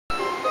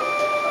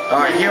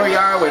Alright, here we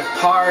are with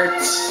part...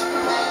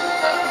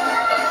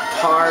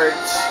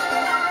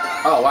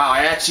 Oh wow,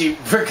 I actually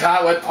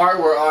forgot what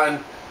part we're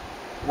on.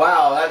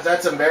 Wow,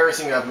 that's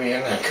embarrassing of me.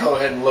 I'm gonna go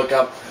ahead and look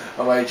up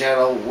on my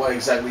channel what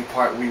exactly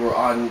part we were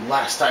on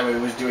last time I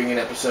was doing an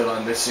episode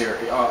on this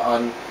series,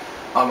 on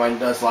my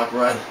Nuzlocke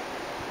run.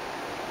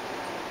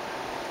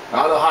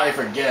 I don't know how I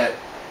forget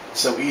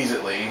so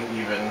easily,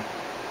 even.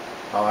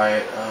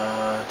 Alright,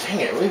 dang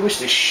it, I really wish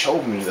they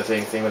showed me the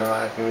thing, but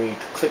I have to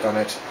click on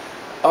it.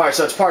 Alright,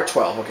 so it's part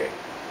 12, okay.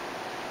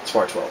 It's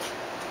part 12.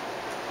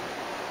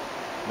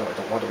 No, I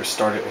don't want to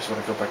restart it, I just want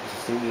to go back to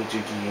the thingy,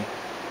 jiggy.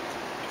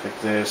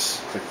 Click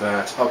this, click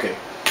that. Okay.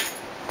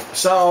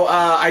 So,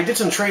 I did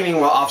some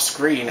training while off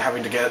screen,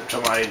 having to get to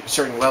my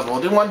certain level.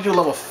 I didn't want to do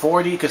level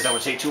 40, because that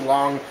would take too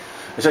long.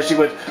 Especially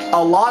with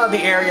a lot of the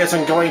areas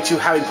I'm going to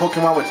having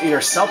Pokemon with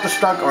either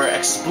self-destruct or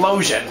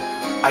explosion.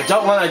 I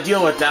don't want to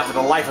deal with that for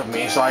the life of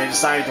me, so I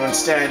decided to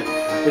instead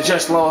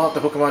just level up the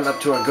Pokemon up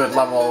to a good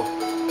level,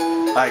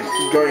 like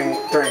going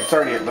during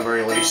 30 at the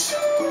very least.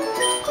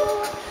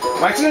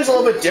 My team is a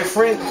little bit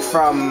different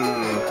from,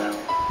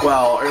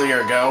 well,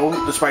 earlier ago,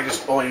 despite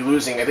just only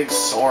losing, I think,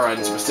 Sora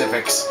in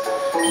specifics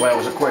when I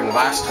was recording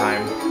last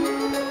time.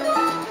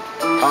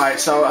 Alright,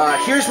 so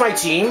here's my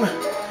team.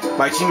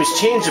 My team has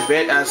changed a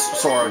bit as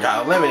Sora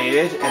got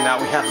eliminated, and now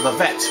we have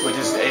Levette, which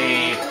is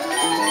a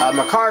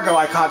Macargo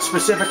I caught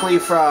specifically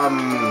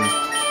from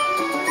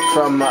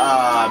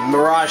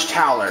Mirage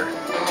Tower.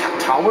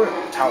 Tower.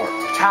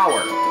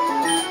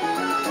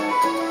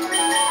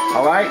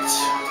 Alright.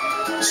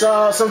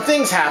 So, some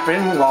things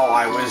happened while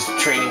I was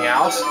training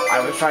out. I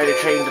was trying to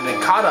train the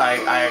Nincada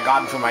I had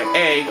gotten from my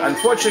egg.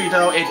 Unfortunately,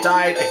 though, it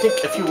died, I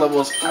think, a few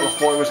levels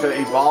before it was going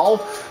to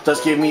evolve.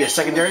 Thus gave me a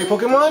secondary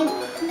Pokemon.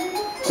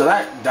 So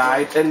that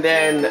died. And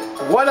then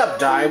 1-Up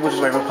died, which is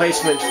my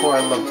replacement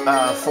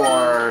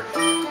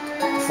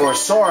for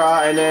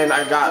Sora. And then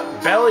I got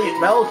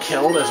Bell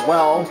killed as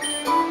well.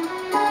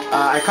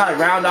 I caught a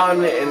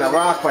Groudon in the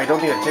rock, but I don't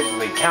think it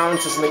technically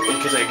counts as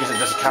because I guess it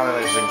doesn't count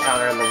as an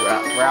encounter in the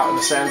route in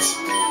a sense.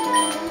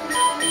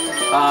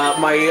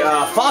 My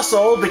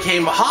fossil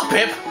became a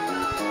Hoppip.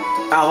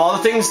 Out of all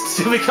the things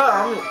to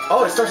become,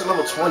 oh, it starts at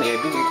level 20. I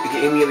think it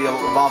can immediately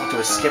evolve into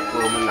a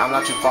Skiploom, and I'm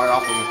not too far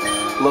off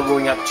from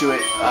leveling up to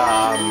it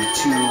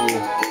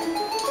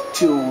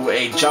to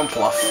a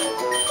Jumpluff.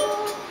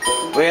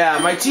 But yeah,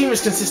 my team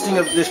is consisting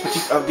of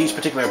these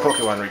particular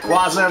Pokemon: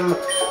 Rayquaza,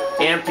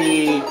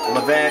 Ampy,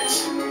 Levette,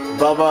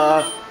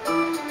 Bubba,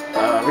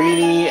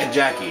 Rini, and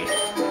Jackie.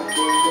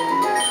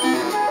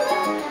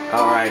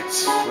 Alright,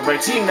 with my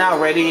team now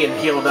ready and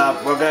healed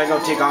up, we're gonna go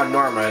take on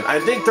Norman. I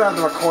think throughout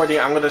the recording,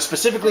 I'm gonna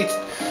specifically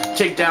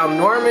take down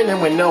Norman and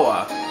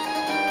Winnoa.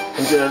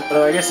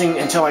 I guess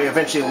until I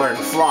eventually learn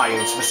Fly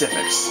in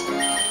specifics.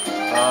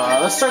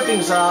 Let's start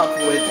things off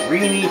with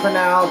Rini for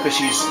now, because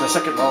she's the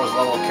second lowest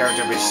level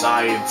character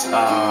besides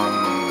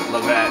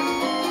Levette.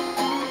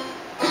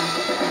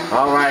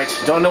 Alright,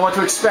 don't know what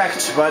to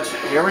expect, but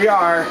here we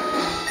are.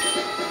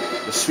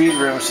 The speed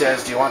room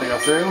says, do you want to go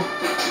through?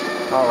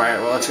 Alright,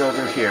 well, let's go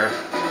through here.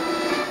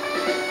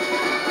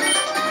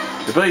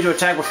 The ability to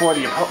attack before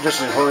the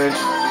opponent.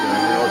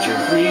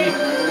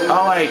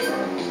 Alright,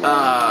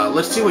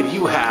 let's see what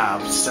you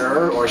have,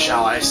 sir, or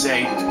shall I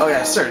say, oh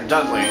yeah, Sir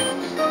Dudley.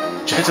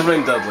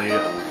 Gentleman Dudley.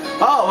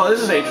 Oh, well,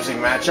 this is an interesting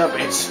matchup.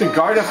 It's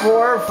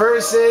Gardevoir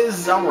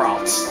versus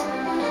Ampharos.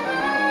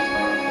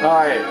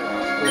 Alright,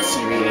 let's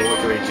see, Rini, what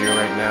can we do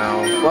right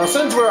now? Well,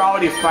 since we're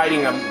already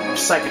fighting a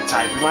Psychic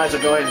type, we might as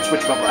well go ahead and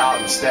switch Bubba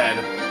out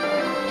instead.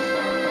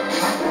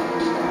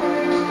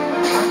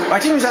 My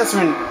team has had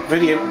some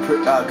really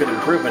good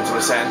improvements in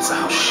a sense.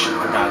 Oh shit, I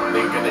forgot.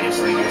 They're gonna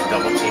easily use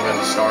double team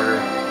as a starter.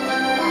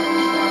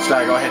 So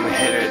gotta go ahead and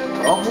hit it.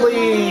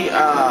 Hopefully,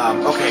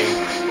 okay.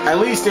 At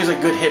least there's a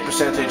good hit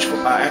percentage,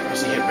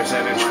 accuracy hit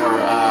percentage for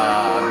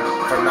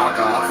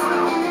knockoff.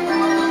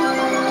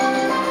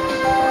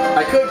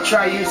 I could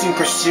try using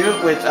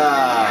Pursuit with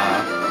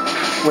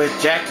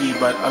Jackie,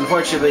 but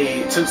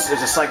unfortunately, since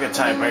it's a Psychic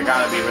type, I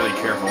gotta be really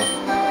careful.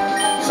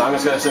 So I'm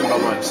just gonna send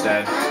Bubba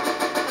instead.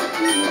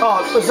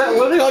 Oh, was that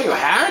literally all you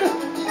had?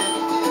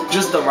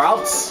 Just the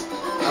routes?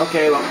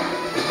 Okay, well,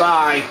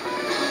 goodbye.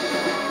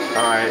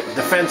 Alright,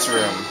 defense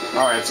room.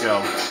 Alright, let's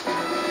go.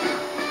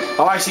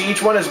 Oh, I see,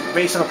 each one is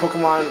based on a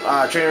Pokemon,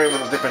 trainer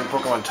with a different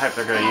Pokemon type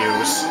they're gonna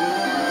use.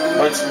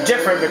 But it's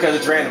different because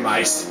it's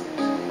randomized.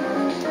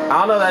 I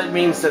don't know if that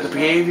means that the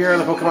behavior of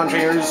the Pokemon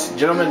trainers,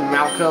 Gentleman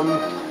Malcolm,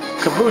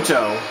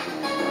 Kabuto.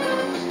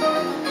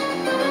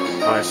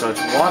 Alright, so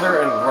it's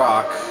water and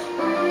rock.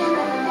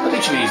 I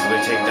think you can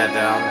easily take that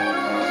down.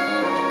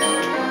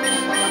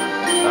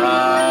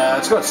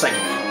 Let's go with Psychic.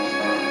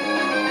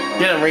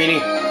 Get him, Rini.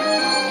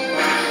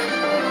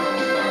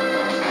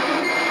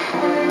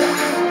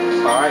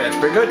 Alright, that's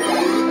pretty good.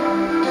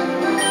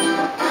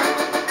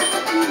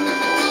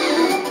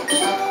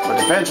 But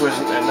defense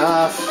wasn't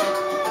enough.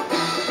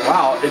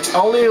 Wow, it's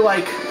only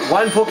like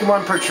one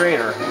Pokemon per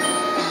trainer.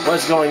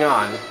 What's going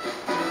on?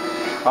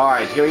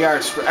 Alright, here we are.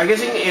 I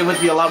guess it would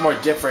be a lot more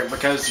different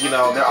because, you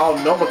know, they're all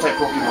normal type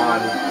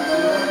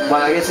Pokemon.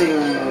 But I guess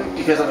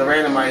because of the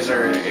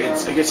randomizer,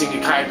 I guess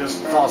it kind of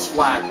just falls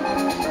flat,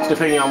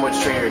 depending on which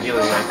trainer you're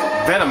dealing with.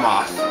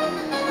 Venomoth.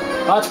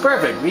 Oh, it's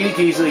perfect. Meanie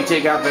can easily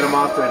take out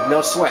Venomoth with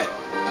no sweat.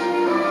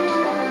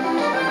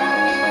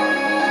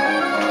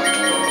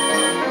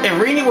 If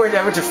Rini were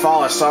ever to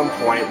fall at some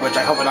point, which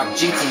I hope I'm not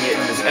jinxing it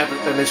in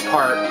this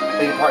part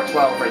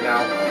 12 right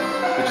now,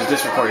 which is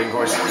this recording, of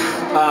course,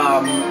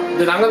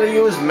 then I'm going to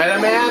use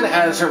Metaman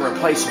as her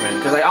replacement,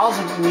 because I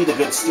also need a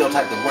good Steel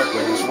type to work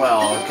with as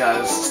well,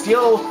 because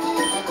Steel...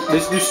 Do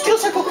Steel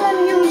type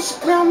Pokemon use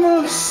ground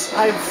moves?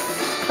 I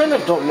kind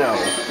of don't know.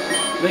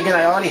 Then again,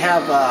 I already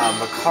have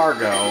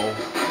Macargo.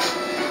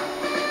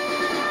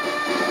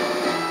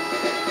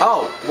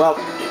 Oh, well,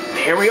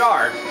 here we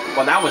are.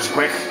 Well, that was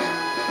quick.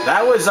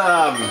 That was,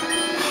 Well,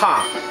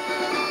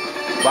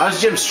 that was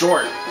Jim's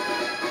short.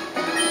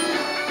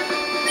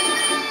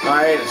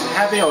 Alright,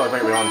 happy I'll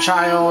recording my own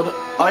child.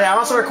 Oh yeah, I'm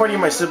also recording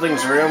in my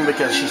sibling's room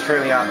because she's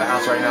currently out of the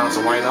house right now,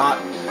 so why not?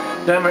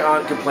 Then my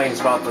aunt complains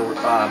about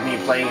me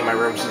playing in my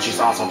room since she's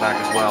also back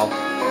as well.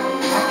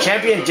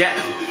 Champion Jet...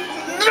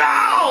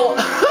 No!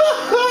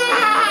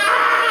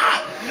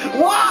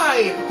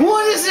 Why?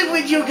 What is it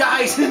with you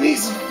guys and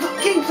these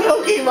fucking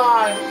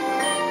Pokemon?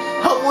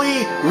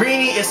 Hopefully,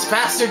 Rini is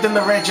faster than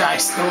the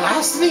Regice. The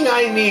last thing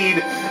I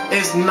need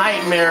is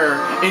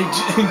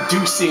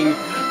nightmare-inducing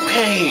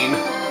pain.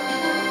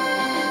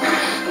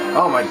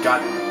 Oh my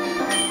god.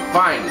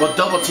 Fine, we'll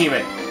double team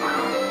it.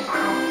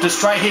 Just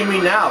try hitting me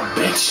now,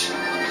 bitch.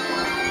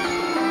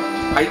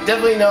 I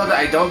definitely know that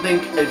I don't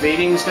think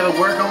evading is gonna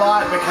work a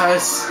lot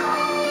because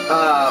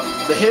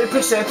the hit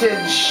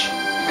percentage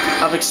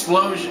of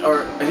explosion,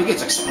 or I think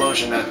it's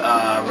explosion that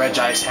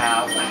Regice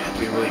have. I have to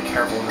be really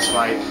careful in this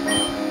fight.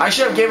 I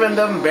should have given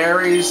them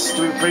berries,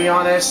 to be pretty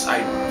honest.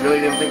 I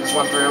really didn't think this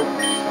one through.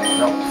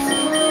 No,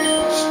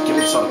 just give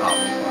me the soda pop.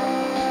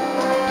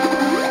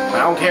 I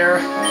don't care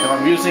if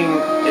I'm using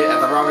it at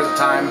the wrongest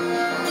time.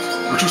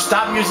 Would you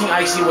stop using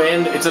Icy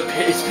Wind? It's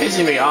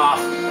pissing me off.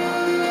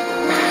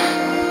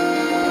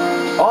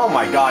 Oh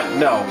my god,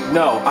 no,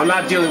 I'm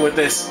not dealing with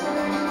this.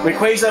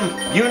 Rayquaza,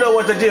 you know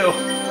what to do.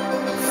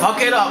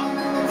 Fuck it up.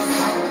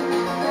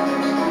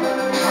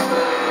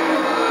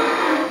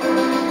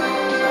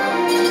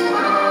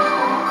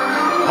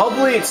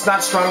 Hopefully it's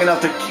not strong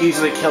enough to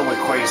easily kill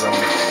Rayquaza.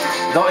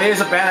 Though it is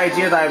a bad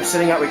idea that I'm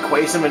sending out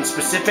Rayquaza in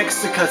specifics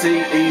because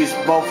it is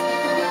both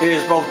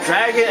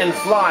dragon and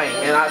flying,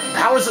 and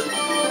that was a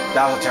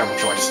terrible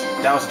choice.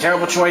 That was a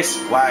terrible choice.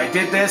 Why I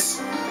did this,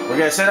 we're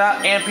gonna send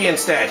out Ampy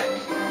instead.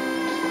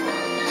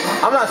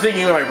 I'm not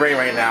thinking with my brain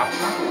right now.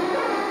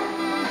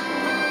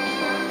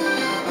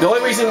 The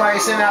only reason why I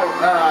sent out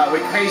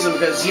Rayquaza is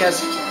because he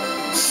has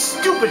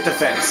stupid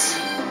defense.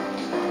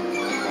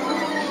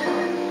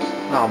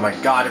 Oh my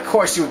god, of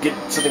course you would get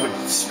something with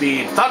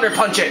speed. Thunder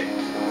Punch it!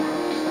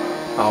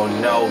 Oh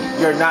no,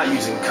 you're not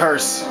using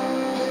Curse.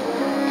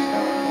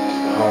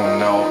 Oh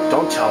no,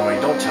 don't tell me.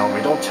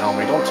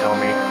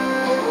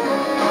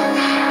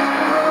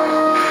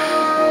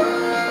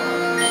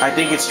 I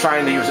think it's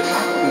trying to use it.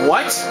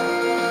 What?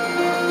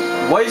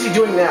 What is he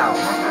doing now?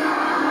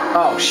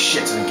 Oh,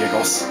 shits and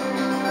giggles.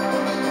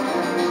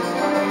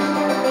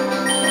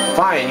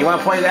 Fine, you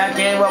want to play that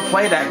game? Well,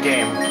 play that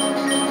game.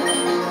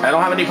 I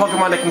don't have any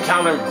Pokemon that can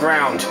counter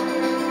ground.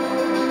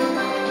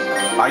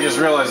 I just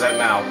realized that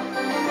now.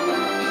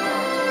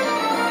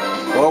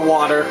 Or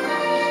water.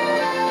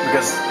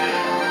 Because...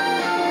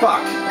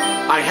 fuck.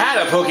 I had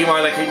a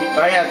Pokemon that could...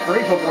 I had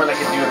 3 Pokemon that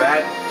could do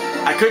that.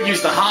 I could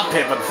use the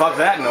Hoppip, but fuck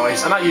that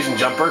noise. I'm not using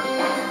Jumper.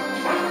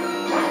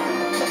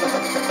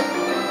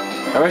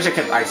 I wish I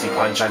could Icy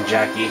Punch on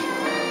Jackie.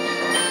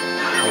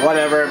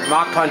 Whatever.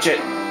 Mach Punch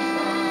it.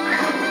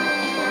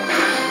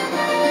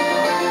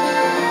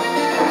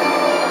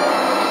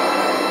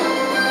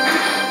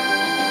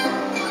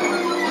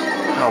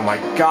 Oh my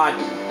god.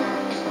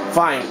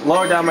 Fine.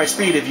 Lower down my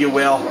speed, if you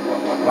will.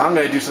 Well, I'm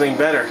gonna do something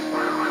better.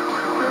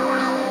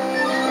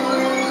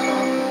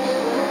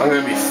 I'm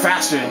gonna be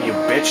faster than you,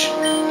 bitch.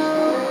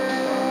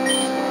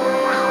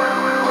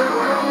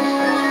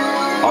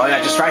 Oh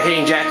yeah, just try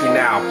hitting Jackie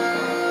now.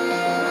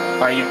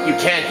 Alright, you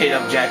can't hit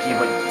up Jackie,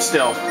 but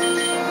still.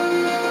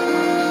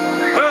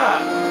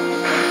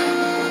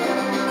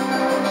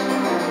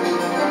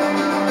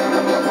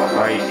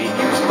 Alright, he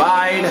used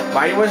Bide.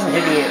 Bide wasn't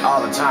hitting it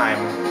all the time.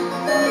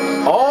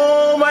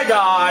 Oh my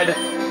god!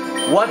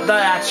 What the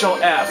actual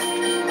F?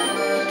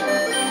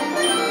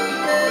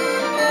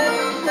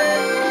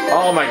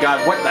 Oh my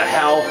god, what the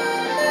hell?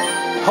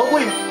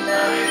 Hopefully...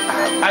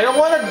 I don't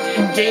want to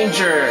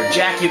endanger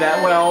Jackie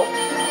that well.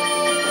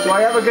 Do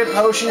I have a good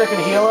potion that can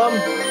heal him?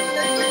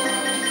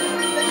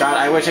 God,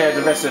 I wish I had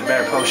invested in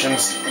better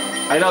potions.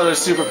 I know there's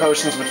super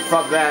potions, but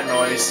fuck that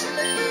noise.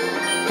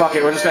 Fuck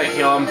it, we're just gonna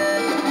heal him.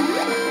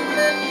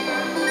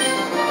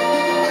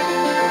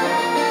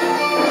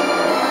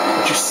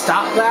 Would you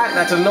stop that?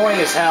 That's annoying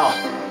as hell.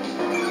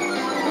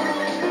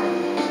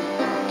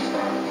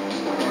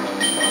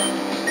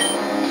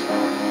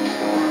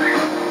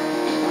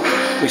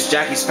 At least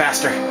Jackie's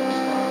faster.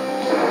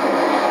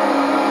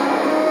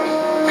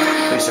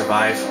 At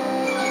survive.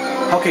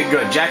 Okay,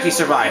 good. Jackie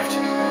survived.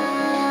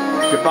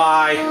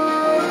 Goodbye.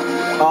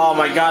 Oh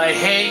my god, I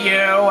hate you.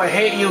 I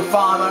hate you,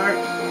 father.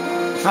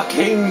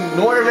 Fucking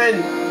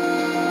Norman.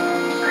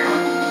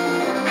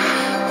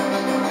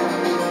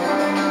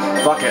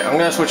 Fuck it. I'm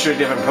gonna switch to a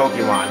different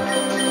Pokemon.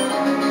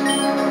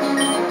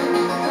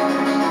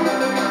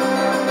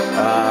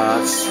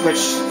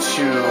 Switch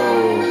to...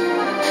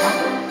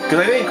 Because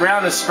I think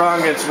ground is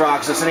strong against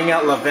rock, so sending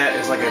out Levette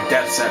is like a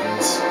death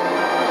sentence.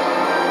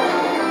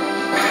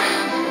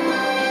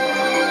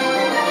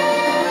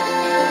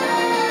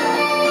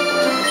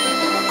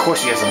 Of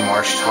course he has a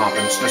Marshtomp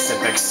in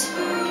specifics.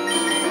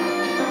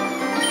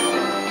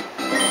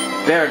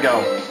 There we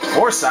go.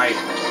 Foresight.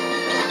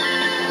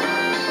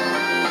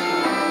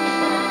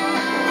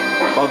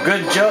 Well,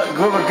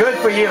 good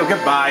for you.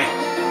 Goodbye.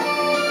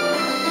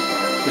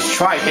 Just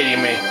try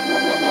hitting me.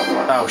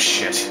 Oh,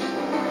 shit.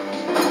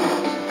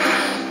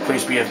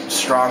 Please be a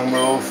strong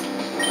move.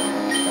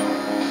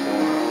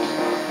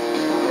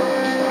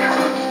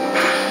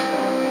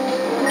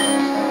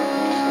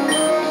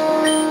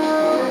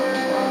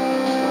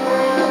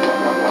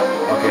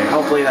 Okay,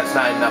 hopefully that's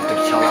not enough to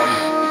kill him.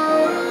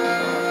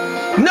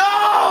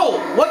 No!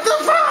 What the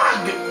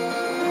fuck?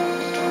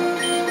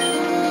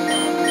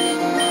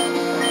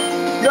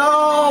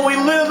 No! We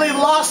literally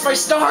lost my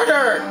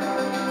starter!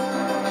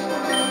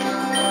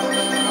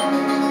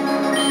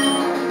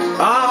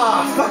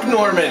 Ah, fuck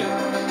Norman.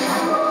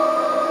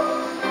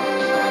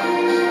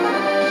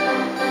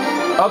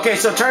 Okay,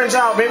 so it turns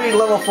out maybe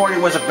level 40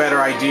 was a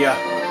better idea.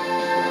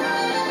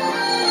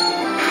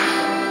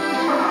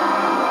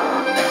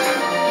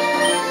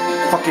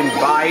 Fucking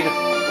bide.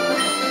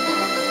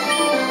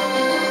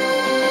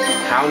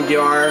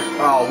 Houndyar.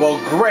 Oh, well,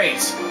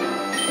 great.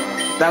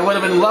 That would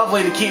have been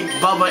lovely to keep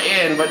Bubba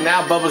in, but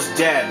now Bubba's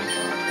dead.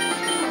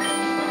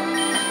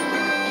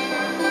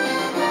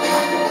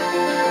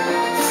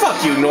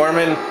 Fuck you,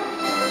 Norman.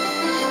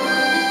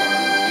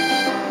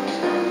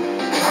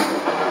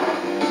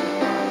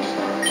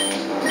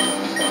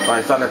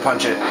 Alright, Thunder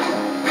Punch it.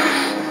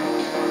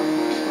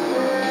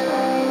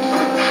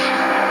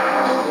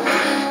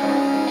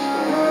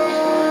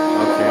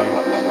 Okay.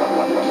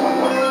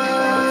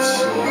 Let's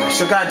see. I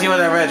still gotta deal with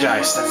that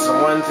Regice. That's the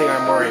one thing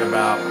I'm worried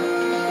about.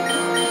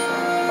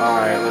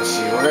 Alright, let's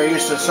see. We're gonna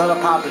use the Soda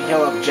Pop and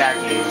heal up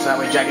Jackie. So that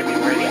way Jackie will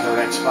be ready for the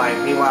next fight.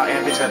 Meanwhile,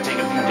 Ampy's gonna take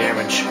a few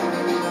damage.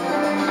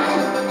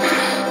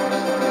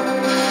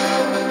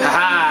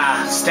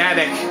 Haha!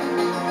 Static!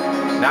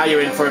 Now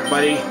you're in for it,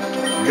 buddy.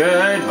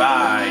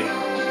 Goodbye.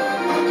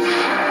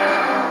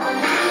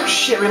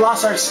 Shit, we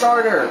lost our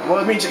starter. Well,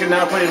 it means I can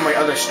now put in my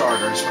other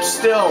starters. But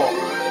still,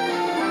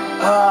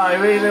 I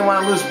really didn't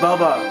want to lose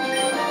Bubba.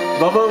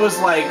 Bubba was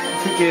like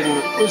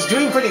freaking, was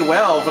doing pretty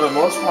well for the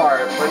most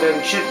part, but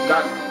then shit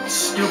got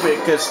stupid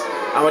because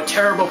I'm a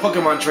terrible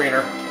Pokemon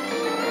trainer.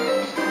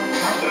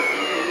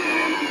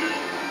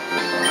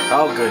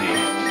 Oh goody.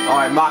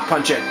 Alright, Mach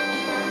Punch it.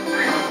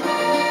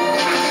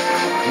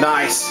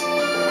 Nice.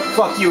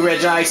 Fuck you,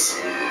 Regice.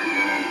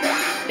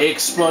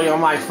 Exploding on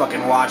my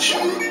fucking watch.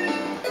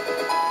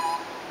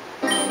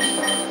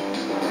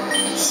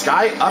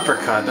 Sky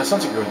Uppercut. That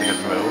sounds like a good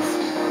move.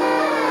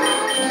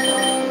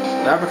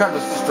 The uppercut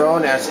was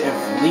thrown as if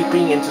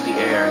leaping into the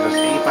air. Does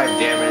 85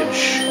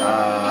 damage.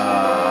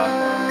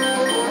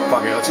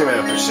 Fuck it. Let's give it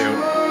a pursuit.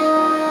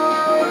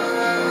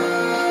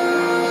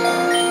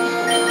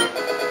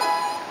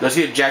 Let's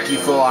get Jackie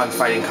full-on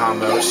fighting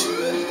combos.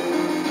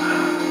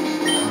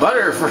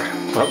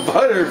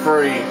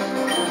 Butterfree.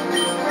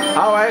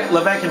 Alright,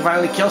 Levette can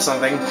finally kill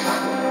something.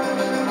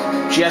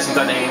 She hasn't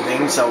done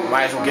anything, so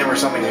might as well give her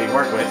something to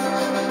work with.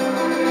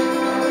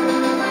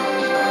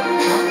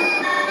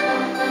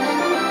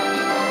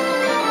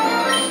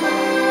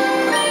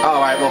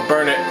 Alright, we'll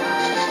burn it.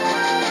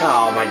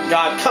 Oh my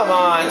god, come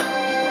on!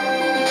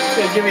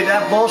 You're gonna give me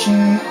that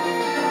bullshit?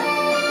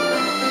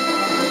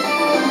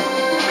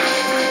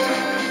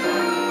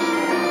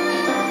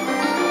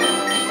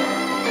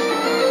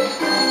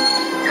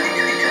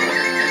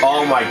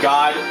 Oh my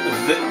god,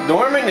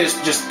 Norman is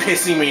just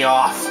pissing me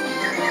off.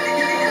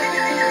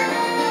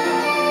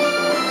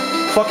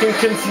 Fucking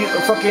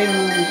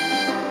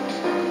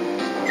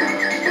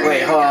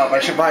Wait, hold up, I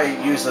should probably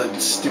use the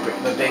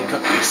dang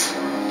cookies.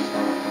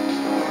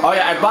 Oh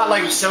yeah, I bought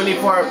like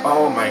 74,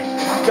 oh my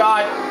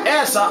god,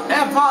 F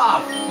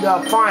off!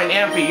 No, fine,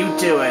 Ampy, you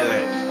do with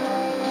it.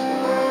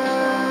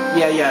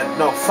 Yeah,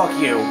 no, fuck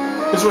you.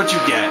 This is what you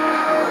get.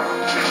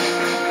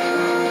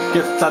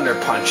 Get Thunder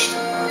Punched.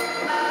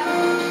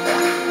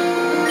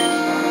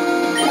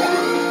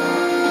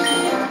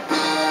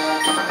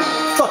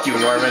 Fuck you,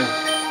 Norman.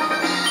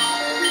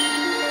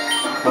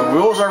 But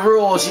rules are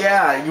rules,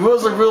 yeah.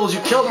 Rules are rules.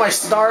 You killed my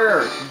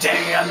starter.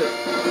 Damn.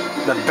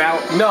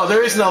 No,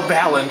 there is no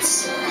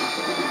balance.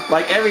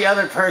 Like every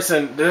other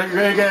person,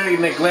 they're gonna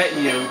neglect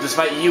you,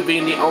 despite you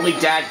being the only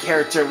dad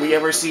character we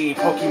ever see in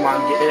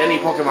any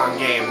Pokemon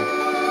game.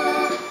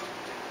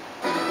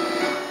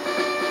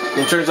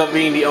 In terms of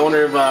being the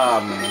owner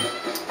of,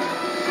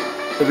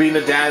 being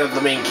the dad of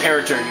the main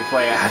character you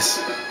play as.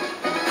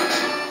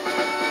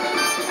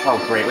 Oh,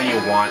 great. What do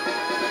you want?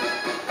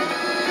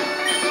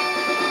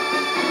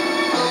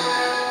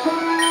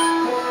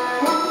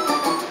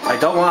 I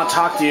don't want to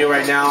talk to you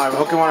right now. Our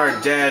Pokemon are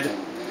dead.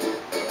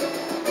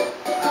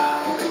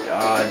 Oh my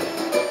god.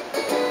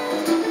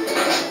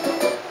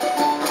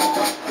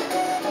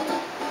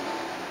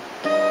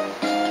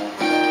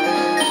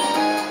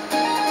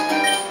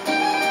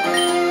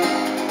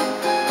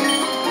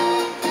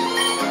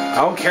 I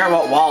don't care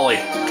about Wally.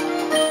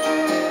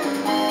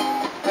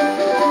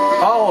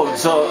 Oh,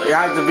 so you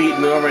have to beat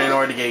Norman in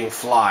order to gain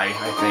Fly,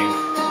 I think.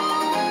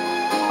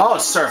 Oh,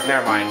 it's Surf.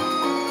 Never mind.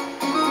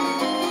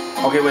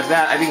 Okay, with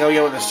that, I think I'll be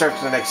able to surf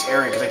to the next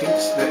area, because I think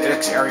the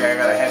next area I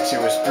gotta head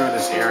to is through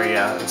this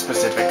area in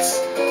specifics.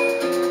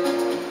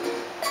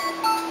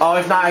 Oh,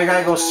 if not, I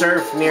gotta go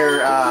surf near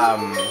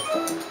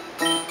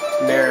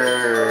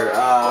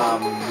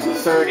the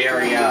third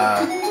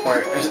area.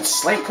 Or is it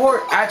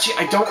Slateport? Actually,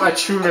 I don't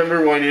actually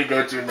remember what I need to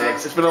go to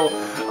next. It's been a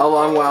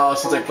long while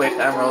since I played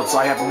Emerald, so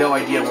I have no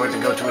idea where to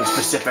go to in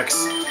specifics.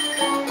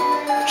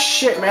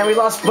 Shit, man, we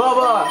lost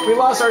Bubba! We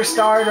lost our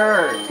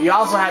starter! He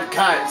also had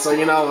Cut, so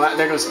you know,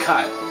 there goes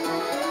Cut.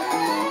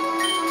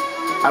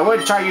 I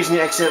would try using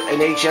an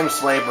HM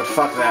Slave, but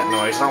fuck that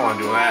noise. I don't want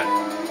to do that.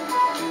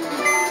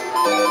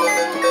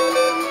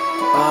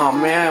 Oh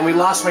man, we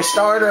lost my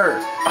starter!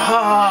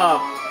 Ah!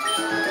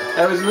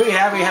 I was really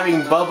happy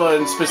having Bubba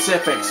in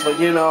specifics, but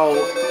you know...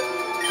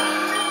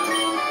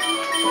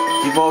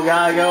 People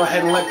gotta go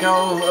ahead and let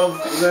go of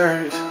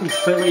their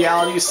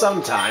reality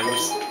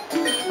sometimes.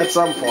 At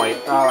some point.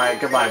 Alright,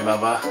 goodbye,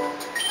 Bubba.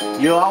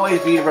 You'll always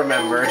be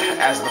remembered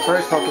as the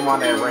first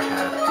Pokemon I ever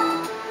had.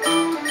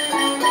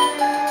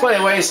 But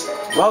anyways,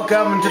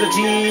 welcome to the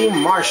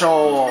team,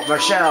 Marshall.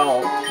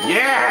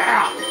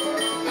 Yeah!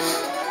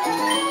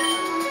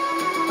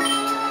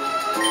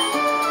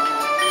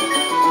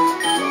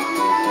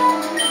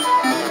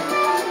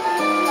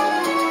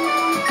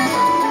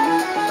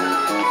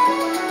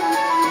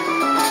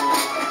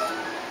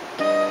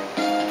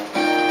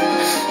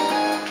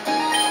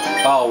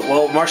 Oh,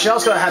 well,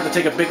 Marshall's gonna have to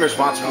take a big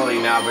responsibility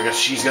now because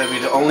she's gonna be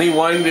the only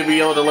one to be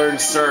able to learn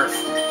Surf.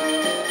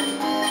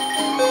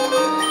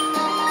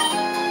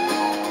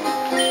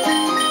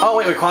 Oh,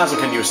 wait, Rayquaza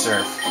can use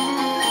Surf.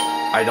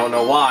 I don't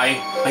know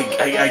why.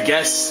 I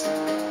guess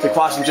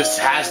Rayquaza just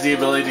has the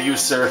ability to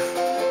use Surf.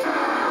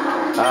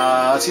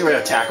 Let's get rid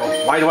of Tackle.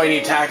 Why do I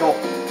need Tackle?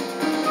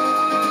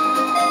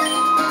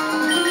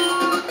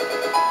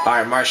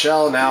 Alright,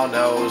 Marshall now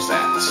knows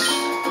that.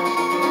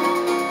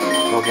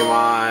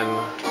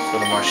 Pokemon... Go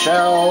to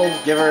Marshall,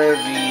 give her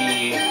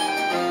the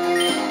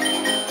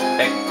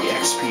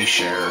XP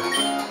share.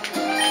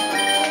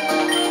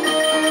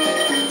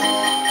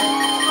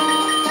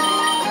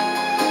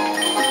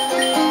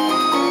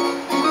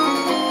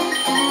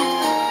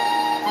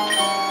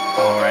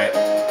 Alright,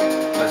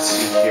 let's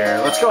see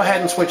here. Let's go ahead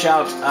and switch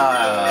out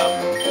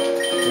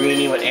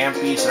Greenie with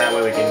Ampy so that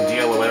way we can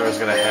deal with whatever's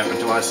going to happen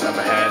to us up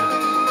ahead.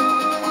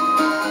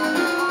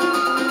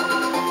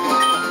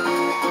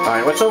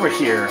 Alright, what's over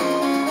here?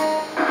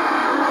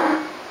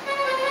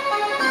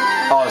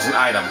 Oh, it's an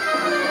item.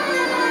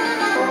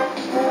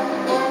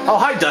 Oh,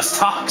 hi,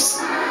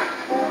 Dustox!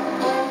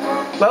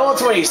 Level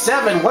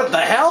 27, what the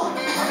hell?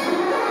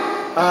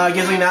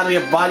 Gives me now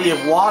a body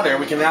of water.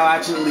 We can now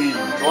actually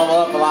level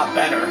up a lot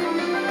better.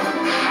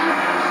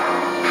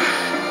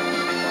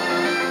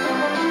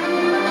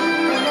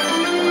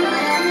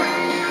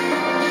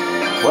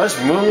 What does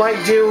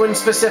Moonlight do in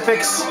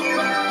specifics?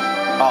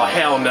 Oh,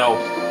 hell no.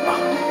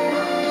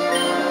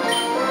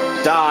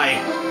 Die.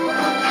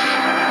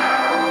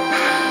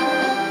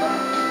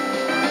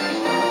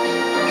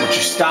 Would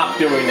you stop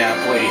doing that,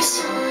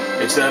 please?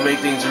 It's gonna make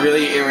things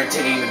really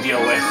irritating to deal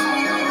with.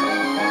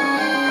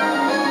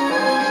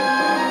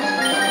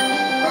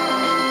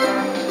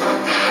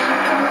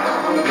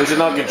 At least I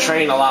know I can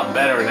train a lot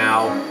better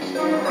now.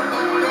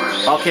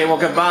 Okay, well,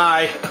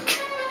 goodbye.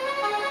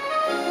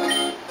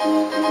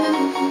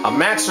 A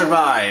Max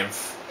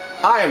Revive.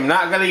 I am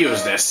not gonna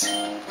use this.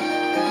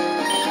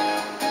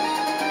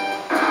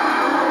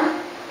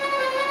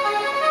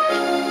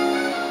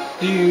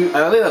 I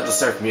really love the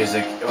surf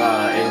music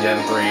in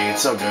Gen 3.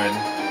 It's so good.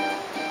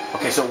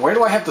 Okay, so where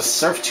do I have to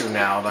surf to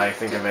now that I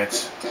think of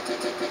it?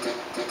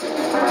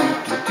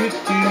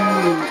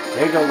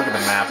 There you go, look at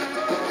the map.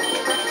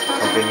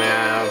 Okay,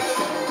 nav.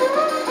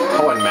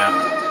 Poem map.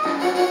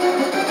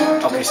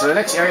 Okay, so the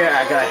next area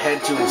I gotta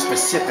head to in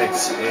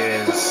specifics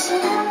is...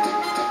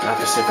 Not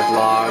Pacific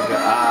Log.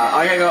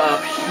 I gotta go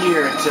up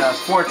here to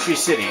Fortree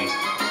City.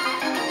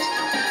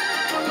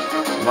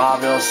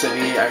 Mauville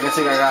City. I guess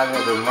I gotta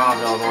go to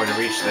Mauville in order to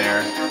reach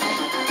there.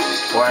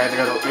 Or I have to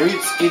go to... Maybe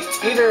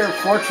it's either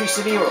Fortree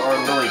City or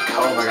Lily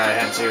Cove I gotta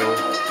head to.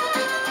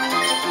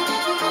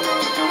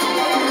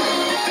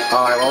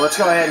 Alright, well, let's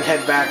go ahead and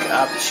head back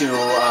up to,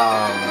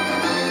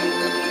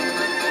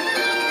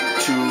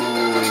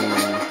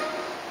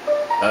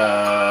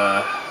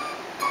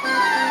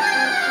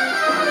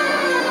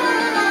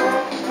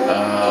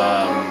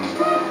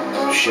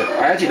 shit.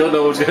 I actually don't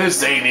know what I was gonna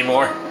say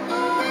anymore.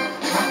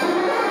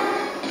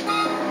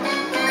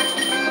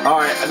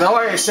 Alright, now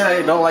like I said,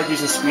 I don't like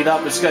using speed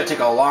up. This is gonna take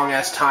a long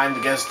ass time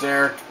to get us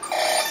there.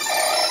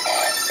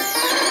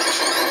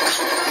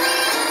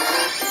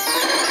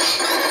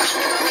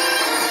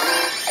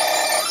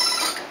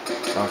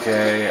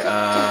 Okay,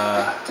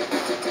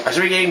 I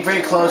should be getting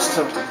very close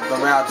to the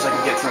route so I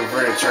can get through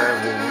Verditure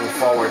and move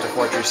forward to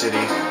Fortress City.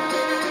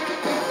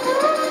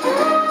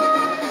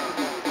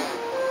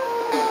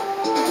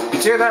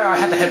 It's either that or I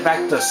have to head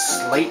back to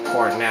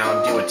Slateport now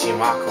and deal with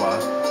Team Aqua.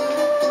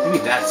 Maybe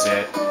that's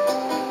it.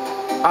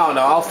 I don't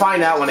know, I'll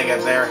find out when I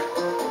get there.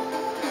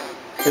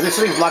 If there's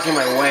something blocking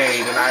my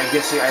way, then I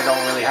guess I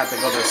don't really have to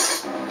go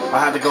this. I'll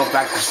have to go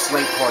back to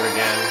Slateport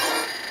again.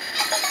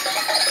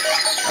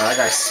 Oh, that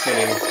guy's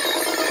spinning.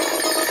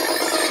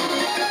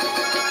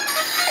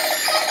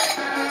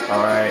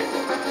 Alright.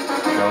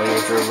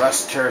 Going through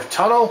Rust Turf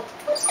Tunnel.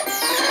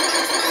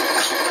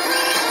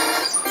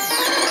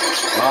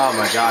 Oh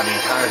my god, the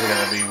encounters are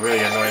gonna be really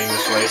annoying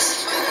this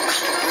place.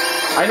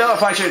 I know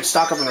if I should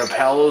stock up on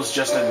repels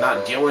just to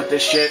not deal with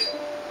this shit.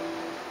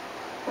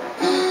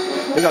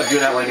 I think I'll do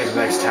that when I get to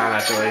the next town,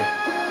 actually.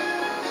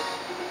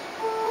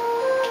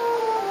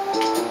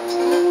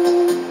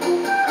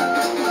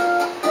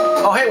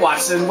 Oh, hey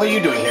Watson, what are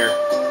you doing here?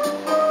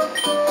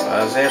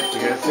 Zip, it's a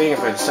good thing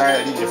if I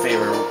decide I need your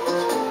favor.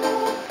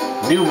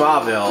 New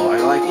Mauville,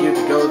 I'd like you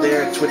to go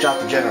there and switch off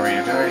the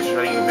generator. The generator's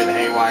running a bit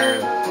haywire.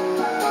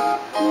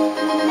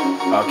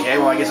 Okay,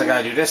 well I guess I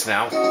gotta do this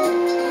now.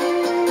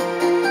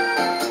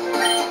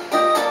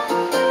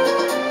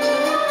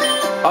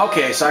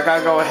 Okay, so I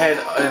gotta go ahead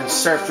and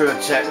surf through the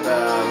 10.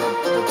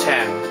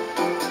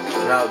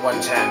 Route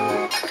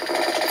 110.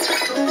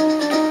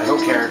 I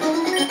don't care.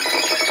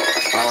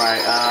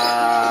 Alright,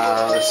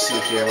 let's see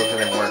here. What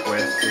can I work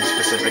with in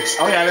specifics?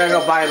 Oh yeah, I gotta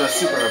go buy the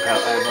super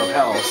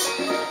repels.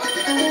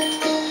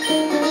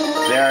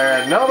 There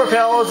are no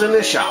repels in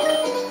this shop.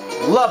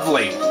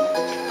 Lovely.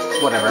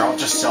 Whatever, I'll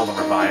just sell the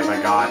revive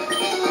I got. I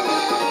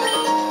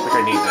think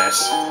I need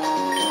this.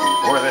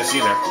 Or this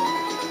either.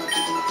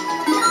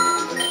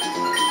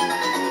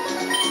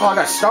 Oh, I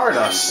got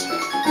Stardust.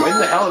 When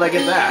the hell did I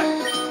get that?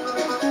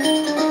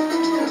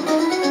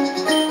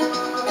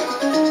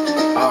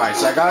 Alright,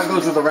 so I gotta go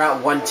through the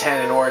Route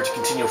 110 in order to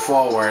continue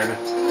forward.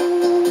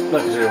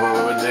 Look at what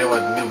we're doing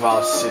with New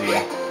City.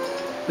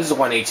 This is the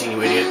 118,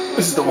 you idiot.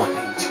 This is the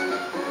 118.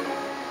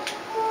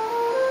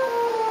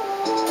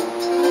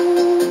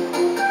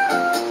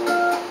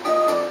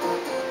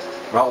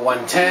 Route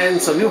 110,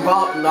 so New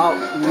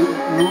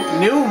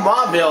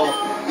Mauville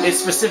is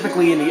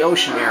specifically in the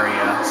ocean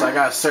area, so I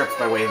gotta surf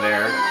my way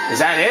there. Is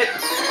that it?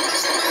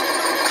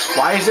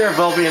 Why is there a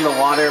Volbeat in the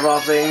water of all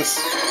things?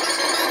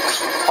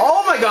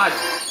 Oh my god!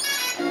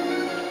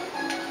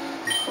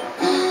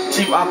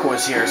 Team Aqua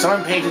is here.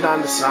 Someone painted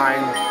on the sign.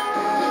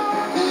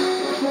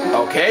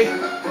 Okay.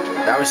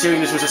 I was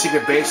assuming this was a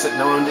secret base that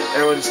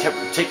everyone just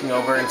kept taking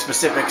over in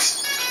specifics.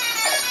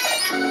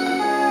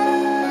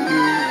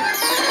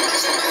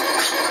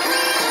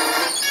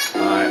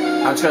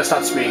 I'm just gonna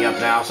stop speeding up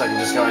now so I can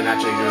just go and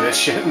actually do this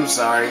shit. I'm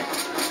sorry.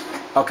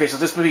 Okay, so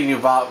this would be New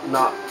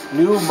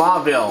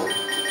Mauville.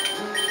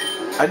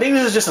 I think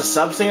this is just a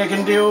sub thing I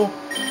can do.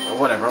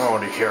 Whatever, I'm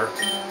already here.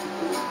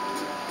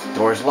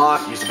 Door's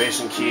locked, use the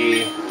basement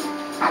key.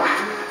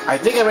 I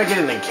think I might get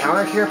an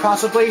encounter here,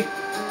 possibly.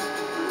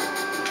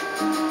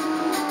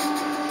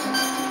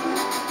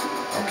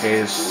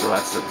 Okay, so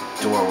that's the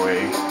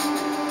doorway.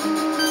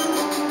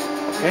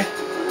 Okay.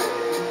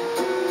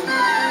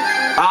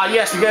 Ah,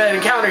 yes, we got an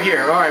encounter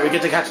here. Alright, we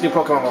get to catch a new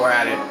Pokemon while we're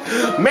at it.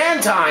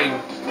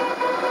 Mantine!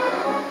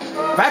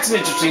 That's an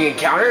interesting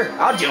encounter.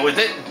 I'll deal with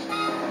it.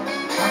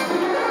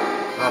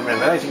 Oh man,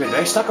 did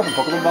I stock up on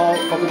Pokemon balls?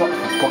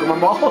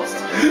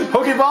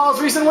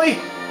 Pokeballs recently?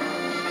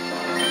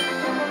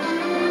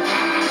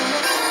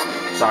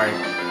 Sorry.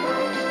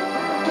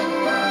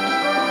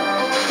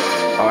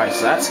 Alright,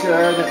 so that's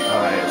good.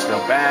 Alright, let's go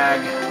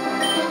bag.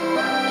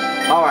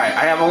 Alright,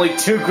 I have only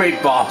 2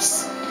 Great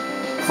Balls.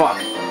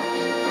 Fuck.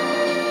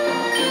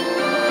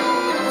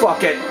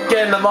 Fuck it.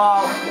 Get in the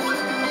ball.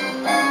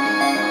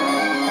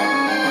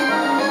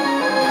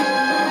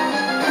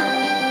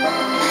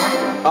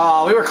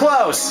 Oh, we were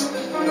close.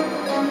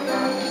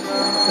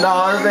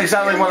 No, that's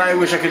exactly what I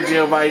wish I could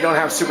do, but I don't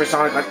have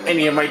Supersonic like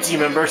any of my team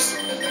members.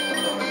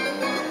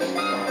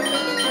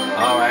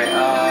 Alright,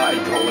 I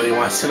don't really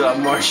want to set up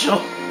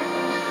Marshall.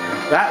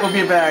 That would be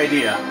a bad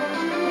idea.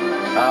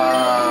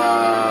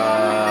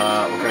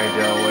 What can I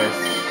deal with?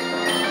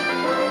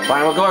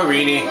 Fine, we'll go with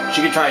Rini.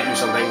 She can try to do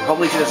something.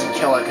 Hopefully she doesn't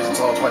kill it because it's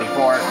level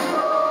 24.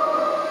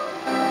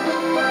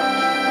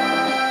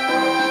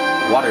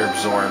 Water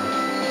Absorb.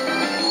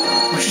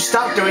 Would you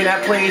stop doing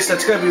that, please?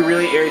 That's going to be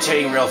really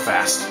irritating real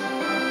fast.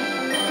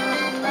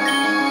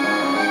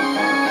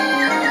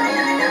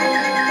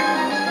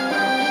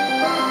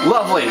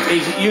 Lovely.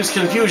 It used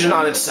Confusion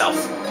on itself.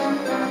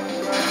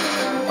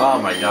 Oh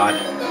my god.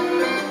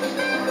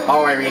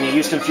 Alright, Rini,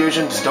 use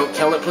Confusion. Just don't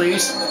kill it,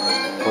 please.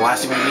 The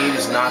last thing we need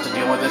is not to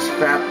deal with this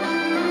crap.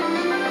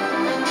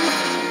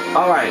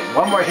 Alright,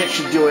 one more hit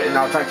should do it, and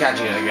I'll try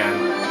catching it again.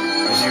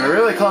 This So you were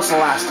really close the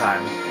last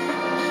time.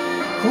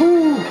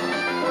 Whoo!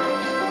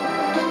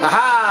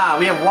 Aha!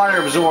 We have water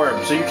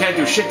absorb, so you can't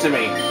do shit to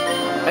me.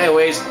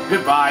 Anyways,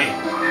 goodbye.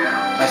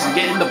 Nice to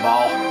get in the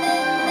ball.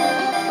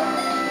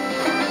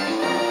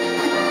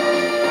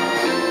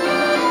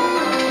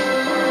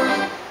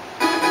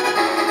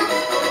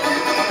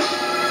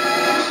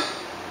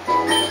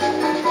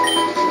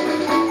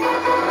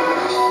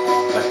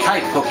 The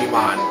kite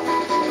Pokemon.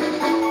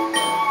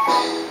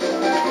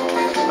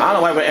 I don't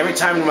know why, but every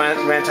time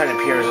Mantine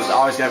appears, it's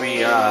always gonna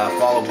be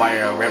followed by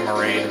a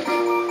Remoraid.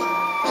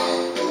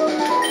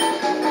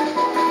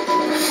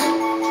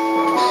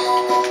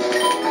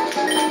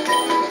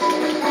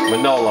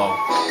 Manolo.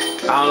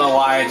 I don't know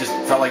why, I just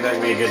felt like that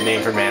would be a good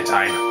name for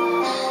Mantine.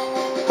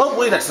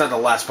 Hopefully that's not the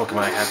last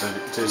Pokemon I have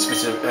to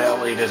specific.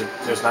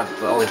 There's not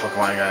the only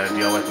Pokemon I gotta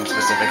deal with in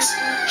specifics.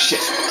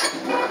 Shit.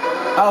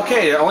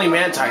 Okay, only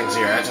Mantine's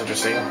here. That's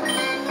interesting.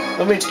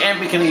 That means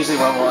Ampy can easily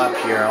level up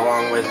here,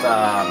 along with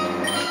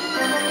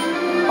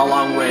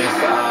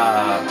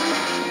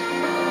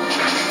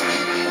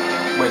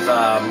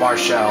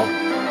Marshall.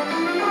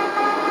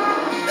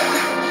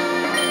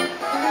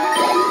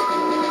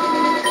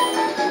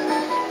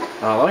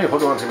 Learning a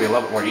Pokemon's gonna be a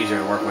little bit more easier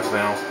to work with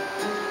now.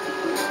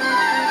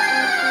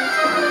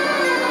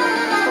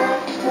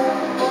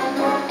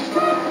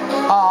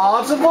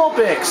 Aw, it's a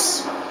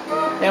Vulpix!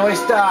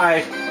 Anyways,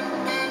 die.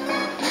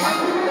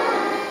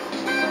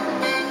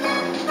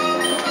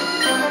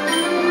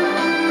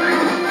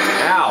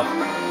 Ow.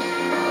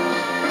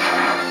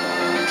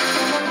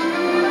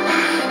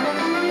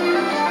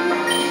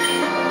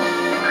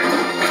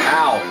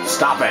 Ow,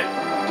 stop it.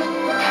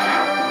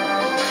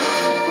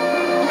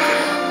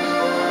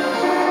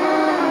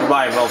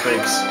 Goodbye,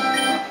 Vulpix.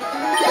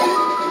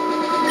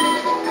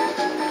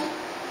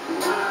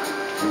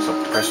 So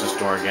press this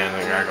door again,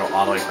 and I gotta go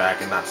all the way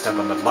back and not step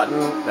on the button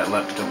that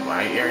led to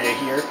my area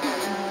here.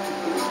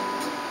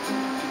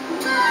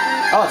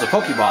 Oh, it's a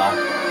Pokeball,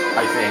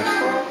 I think.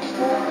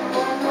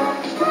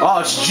 Oh,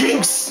 it's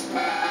Jinx!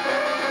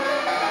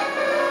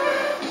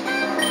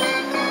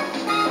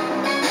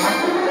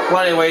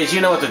 Well, anyways,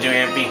 you know what to do,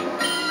 Ampy.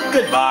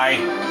 Goodbye.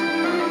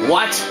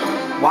 What?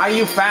 Why are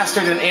you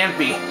faster than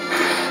Ampy?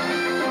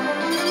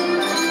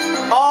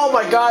 Oh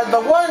my god, the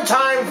one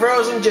time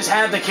Frozen just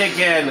had to kick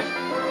in.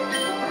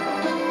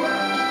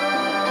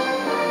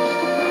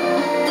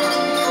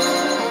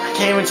 I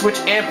can't even switch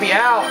Ampy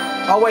out.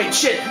 Oh wait,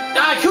 shit.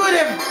 I could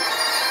have!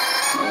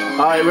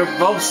 Alright, we're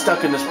both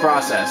stuck in this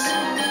process.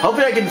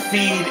 Hopefully I can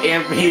feed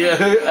Ampy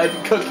a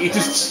cookie.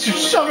 Just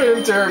shove it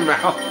into her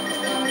mouth.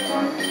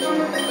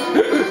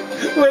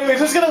 Wait, is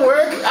this gonna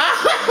work?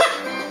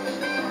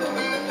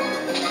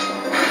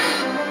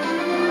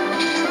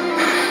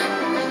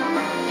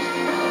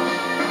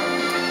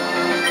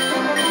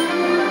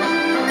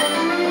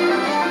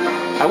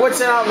 I would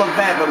send out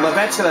Levette, but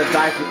Levette's gonna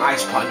die from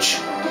Ice Punch.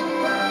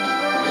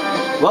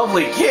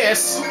 Lovely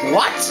kiss?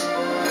 What?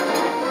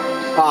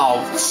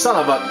 Oh, son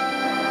of a...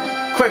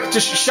 Quick,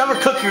 just shove a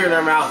cookie in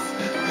her mouth.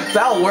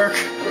 That'll work.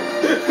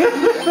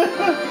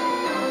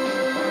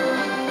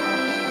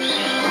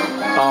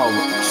 Oh,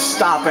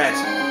 stop it.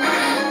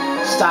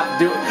 Stop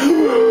doing...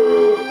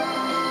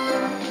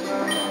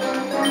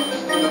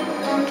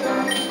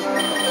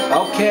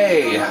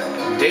 Okay,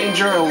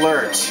 danger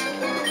alert.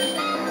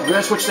 I'm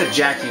gonna switch to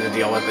Jackie to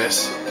deal with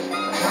this.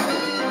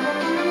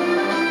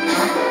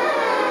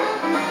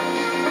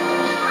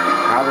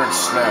 Powdered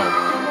snow.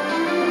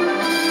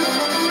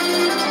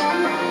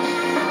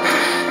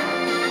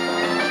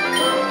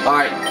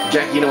 Alright,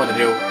 Jackie, you know what to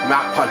do.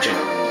 Mouth punch it.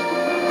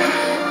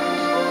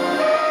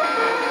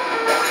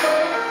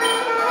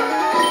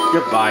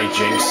 Goodbye,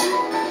 Jinx.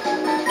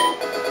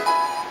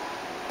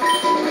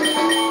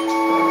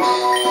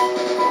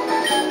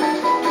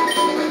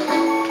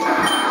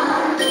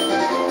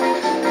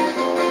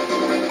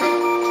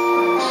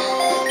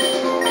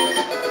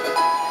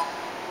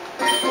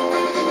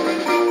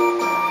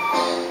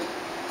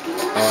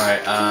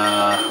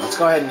 Let's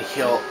go ahead and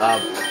heal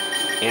up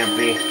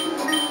Ampy.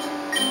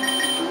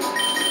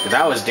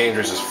 That was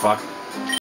dangerous as fuck.